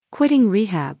Quitting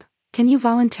rehab. Can you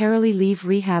voluntarily leave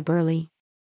rehab early?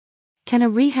 Can a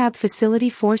rehab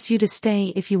facility force you to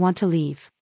stay if you want to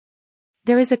leave?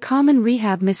 There is a common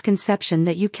rehab misconception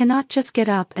that you cannot just get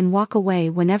up and walk away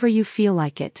whenever you feel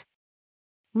like it.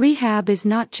 Rehab is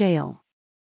not jail.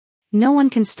 No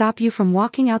one can stop you from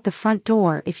walking out the front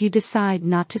door if you decide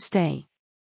not to stay.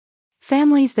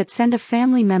 Families that send a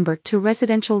family member to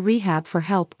residential rehab for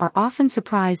help are often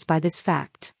surprised by this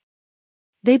fact.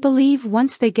 They believe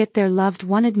once they get their loved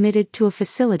one admitted to a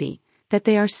facility, that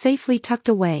they are safely tucked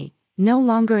away, no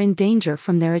longer in danger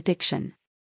from their addiction.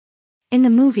 In the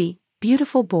movie,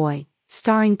 Beautiful Boy,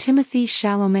 starring Timothée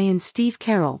Chalamet and Steve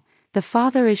Carell, the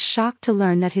father is shocked to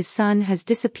learn that his son has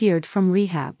disappeared from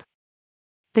rehab.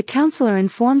 The counselor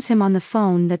informs him on the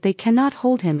phone that they cannot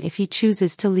hold him if he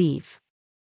chooses to leave.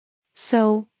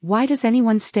 So, why does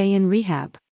anyone stay in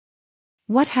rehab?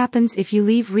 What happens if you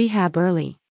leave rehab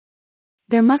early?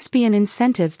 There must be an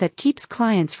incentive that keeps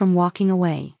clients from walking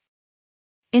away.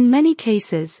 In many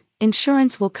cases,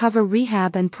 insurance will cover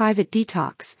rehab and private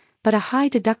detox, but a high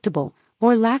deductible,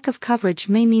 or lack of coverage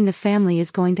may mean the family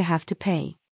is going to have to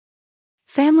pay.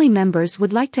 Family members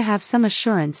would like to have some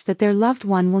assurance that their loved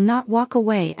one will not walk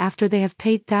away after they have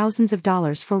paid thousands of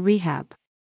dollars for rehab.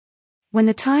 When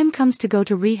the time comes to go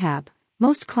to rehab,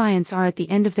 most clients are at the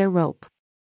end of their rope.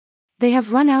 They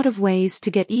have run out of ways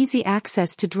to get easy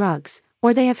access to drugs,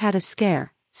 or they have had a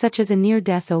scare, such as a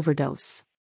near-death overdose.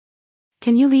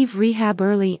 Can you leave rehab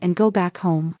early and go back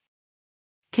home?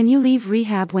 Can you leave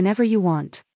rehab whenever you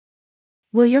want?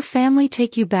 Will your family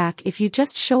take you back if you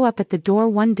just show up at the door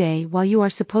one day while you are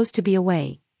supposed to be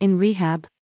away, in rehab?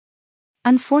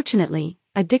 Unfortunately,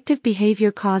 addictive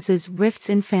behavior causes rifts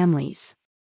in families.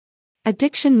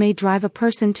 Addiction may drive a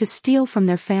person to steal from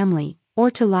their family,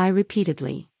 or to lie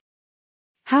repeatedly.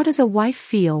 How does a wife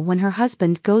feel when her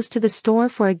husband goes to the store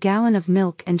for a gallon of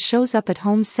milk and shows up at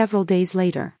home several days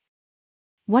later?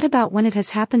 What about when it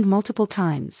has happened multiple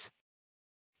times?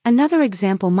 Another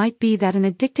example might be that an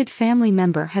addicted family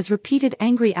member has repeated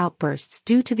angry outbursts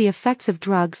due to the effects of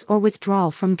drugs or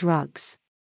withdrawal from drugs.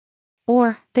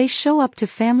 Or, they show up to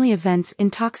family events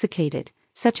intoxicated,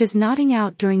 such as nodding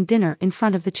out during dinner in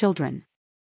front of the children.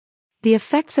 The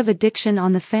effects of addiction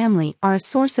on the family are a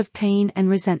source of pain and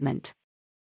resentment.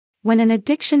 When an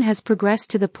addiction has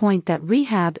progressed to the point that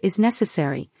rehab is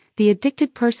necessary, the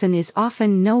addicted person is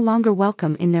often no longer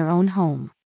welcome in their own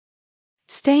home.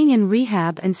 Staying in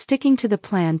rehab and sticking to the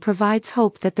plan provides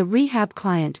hope that the rehab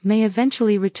client may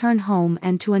eventually return home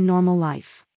and to a normal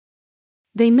life.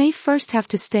 They may first have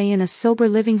to stay in a sober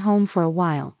living home for a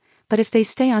while, but if they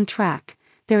stay on track,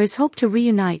 there is hope to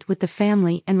reunite with the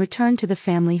family and return to the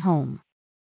family home.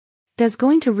 Does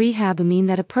going to rehab mean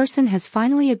that a person has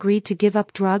finally agreed to give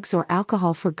up drugs or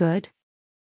alcohol for good?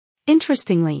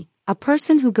 Interestingly, a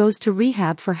person who goes to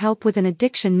rehab for help with an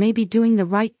addiction may be doing the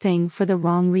right thing for the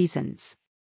wrong reasons.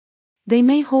 They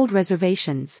may hold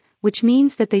reservations, which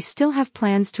means that they still have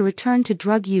plans to return to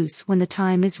drug use when the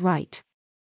time is right.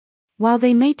 While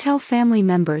they may tell family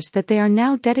members that they are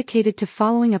now dedicated to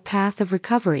following a path of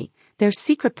recovery, their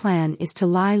secret plan is to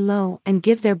lie low and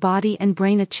give their body and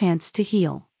brain a chance to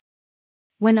heal.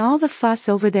 When all the fuss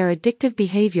over their addictive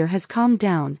behavior has calmed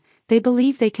down, they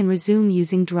believe they can resume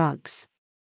using drugs.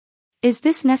 Is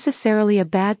this necessarily a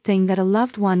bad thing that a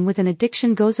loved one with an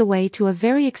addiction goes away to a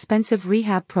very expensive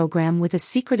rehab program with a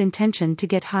secret intention to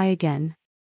get high again?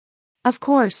 Of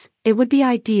course, it would be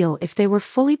ideal if they were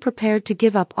fully prepared to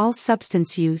give up all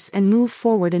substance use and move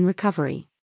forward in recovery.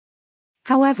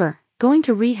 However, going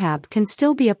to rehab can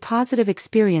still be a positive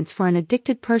experience for an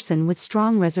addicted person with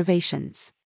strong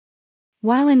reservations.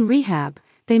 While in rehab,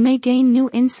 they may gain new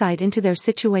insight into their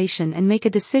situation and make a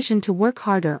decision to work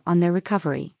harder on their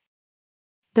recovery.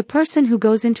 The person who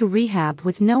goes into rehab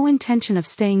with no intention of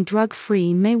staying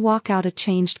drug-free may walk out a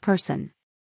changed person.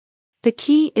 The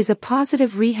key is a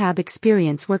positive rehab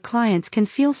experience where clients can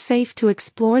feel safe to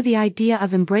explore the idea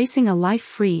of embracing a life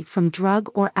free from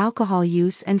drug or alcohol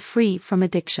use and free from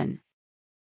addiction.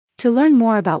 To learn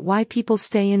more about why people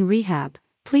stay in rehab,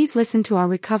 please listen to our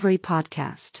recovery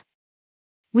podcast.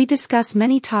 We discuss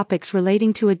many topics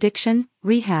relating to addiction,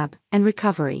 rehab, and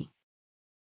recovery.